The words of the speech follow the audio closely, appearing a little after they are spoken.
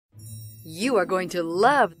You are going to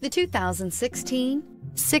love the 2016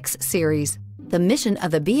 6 Series. The mission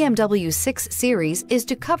of the BMW 6 Series is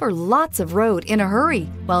to cover lots of road in a hurry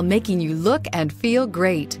while making you look and feel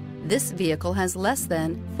great. This vehicle has less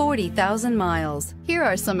than 40,000 miles. Here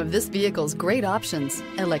are some of this vehicle's great options: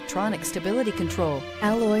 electronic stability control,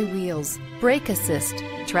 alloy wheels, brake assist,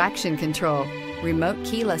 traction control, remote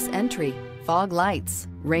keyless entry, fog lights,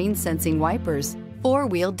 rain sensing wipers,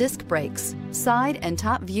 4-wheel disc brakes, side and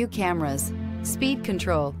top view cameras, speed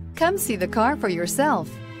control. Come see the car for yourself.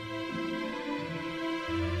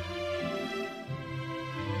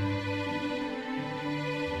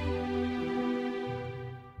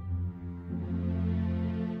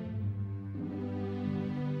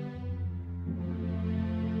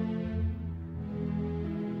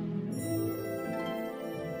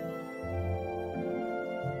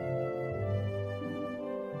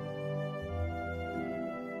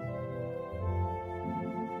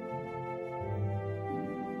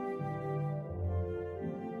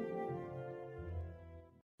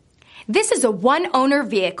 This is a one-owner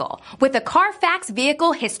vehicle with a Carfax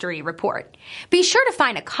Vehicle History Report. Be sure to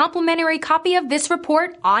find a complimentary copy of this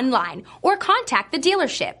report online or contact the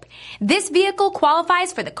dealership. This vehicle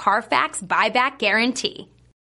qualifies for the Carfax Buyback Guarantee.